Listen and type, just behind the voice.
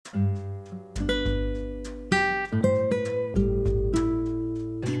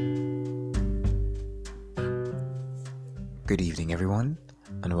Good evening, everyone,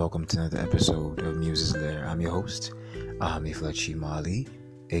 and welcome to another episode of Muse's Lair. I'm your host, Iflachi Mali,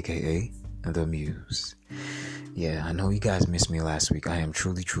 aka The Muse. Yeah, I know you guys missed me last week. I am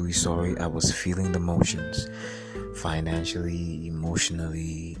truly sorry. I was feeling the motions, financially,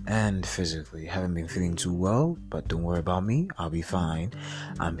 emotionally, and physically. Haven't been feeling too well, but don't worry about me. I'll be fine.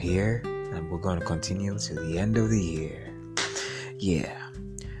 I'm here, and we're going to continue till the end of the year. Yeah.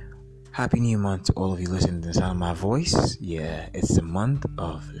 Happy New Month to all of you listening to the sound of my voice. Yeah, it's the month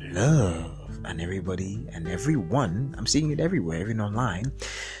of love. And everybody and everyone, I'm seeing it everywhere, even online,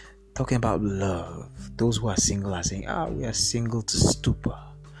 talking about love. Those who are single are saying, we are single to stupor.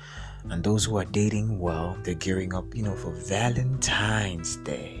 And those who are dating, well, they're gearing up, for Valentine's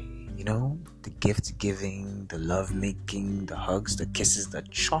Day. The gift giving, the love making, the hugs, the kisses, the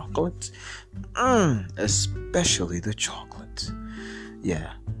chocolate. Especially the chocolate.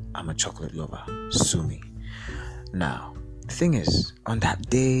 Yeah. I'm a chocolate lover. Sue me. Now, the thing is, on that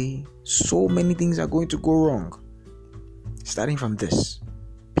day, so many things are going to go wrong. Starting from this,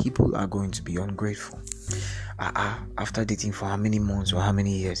 people are going to be ungrateful. After dating for how many months or how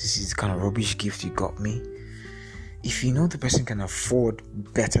many years, this is the kind of rubbish gift you got me. If you know the person can afford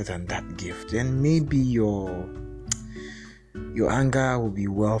better than that gift, then maybe your anger will be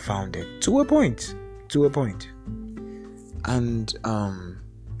well founded to a point. And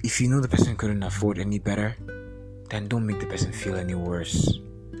if you know the person couldn't afford any better, then don't make the person feel any worse.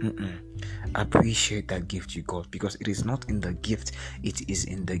 Appreciate that gift you got, because it is not in the gift, it is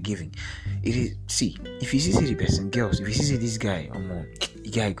in the giving. It is. See, if you see the person, girls, if you see this guy,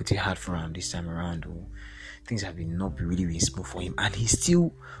 the guy got it hard for him this time around, things have been not really smooth for him, and he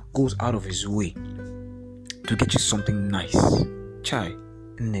still goes out of his way to get you something nice. Chai,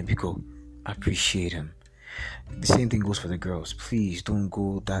 Nebiko, appreciate him. The same thing goes for the girls. Please don't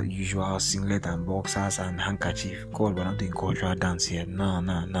go that usual singlet and boxers and handkerchief. God, we're not doing cultural dance here. No.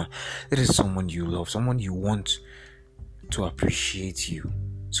 It is someone you love, someone you want to appreciate you,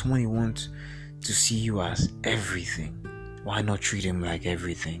 someone you want to see you as everything. Why not treat him like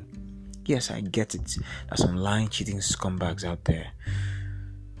everything? Yes, I get it. There's some lying, cheating scumbags out there.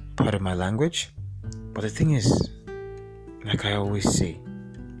 Part of my language. But the thing is, like I always say,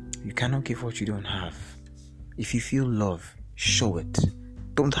 you cannot give what you don't have. If you feel love, show it.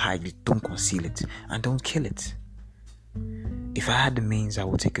 Don't hide it, don't conceal it, and don't kill it. If I had the means, I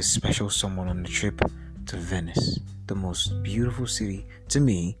would take a special someone on a trip to Venice, the most beautiful city to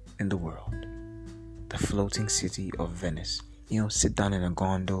me in the world. The floating city of Venice. Sit down in a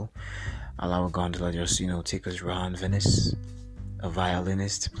gondola, allow a gondola just, take us around Venice. A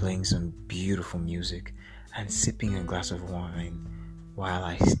violinist playing some beautiful music and sipping a glass of wine while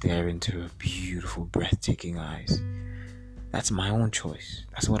I stare into her beautiful, breathtaking eyes. That's my own choice.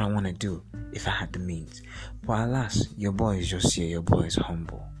 That's what I want to do if I had the means. But alas, your boy is just here. Your boy is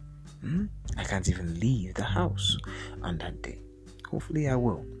humble. I can't even leave the house on that day. Hopefully I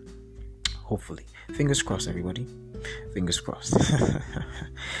will. Hopefully. Fingers crossed, everybody. Fingers crossed.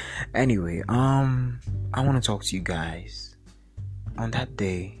 Anyway, I want to talk to you guys. On that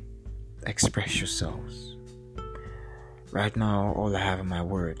day, express yourselves. Right now, all I have are my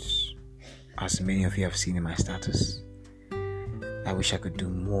words. As many of you have seen in my status, I wish I could do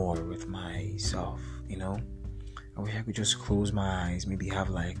more with myself, I wish I could just close my eyes, maybe have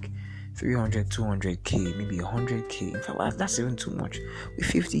like 300, 200k, maybe 100k. In fact, that's even too much. With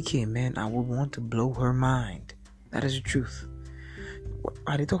 50k, man, I would want to blow her mind. That is the truth.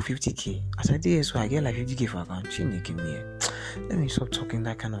 I did talk 50k. As I did, so I get like 50k for account. Let me stop talking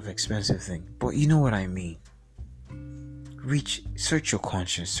that kind of expensive thing. But you know what I mean. Search your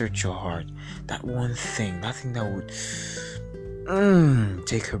conscience, search your heart. That one thing, that thing that would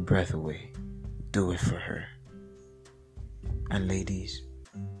take her breath away. Do it for her. And ladies,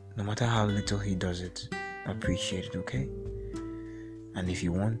 no matter how little he does it, appreciate it, okay? And if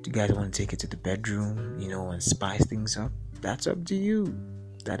you guys want to take it to the bedroom, and spice things up, that's up to you.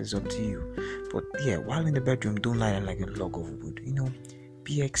 That is up to you. But yeah, while in the bedroom, don't lie down like a log of wood,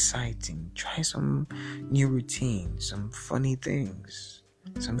 Be exciting. Try some new routines, some funny things,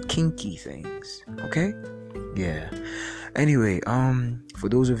 some kinky things. Okay? Yeah. Anyway, for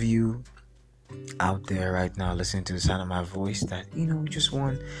those of you out there right now listening to the sound of my voice that, just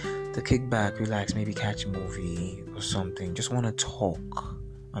want to kick back, relax, maybe catch a movie or something, just want to talk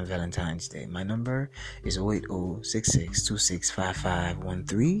on Valentine's Day. My number is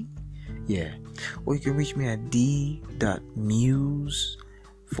 080-6626-5513. Yeah. Or you can reach me at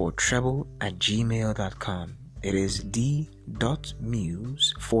d.muse4treble@gmail.com. It is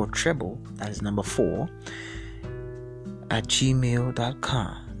d.muse4treble, that is number 4,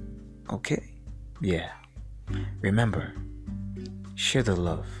 @gmail.com. Okay? Yeah. Remember, share the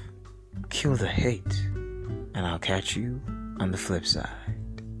love, kill the hate, and I'll catch you on the flip side.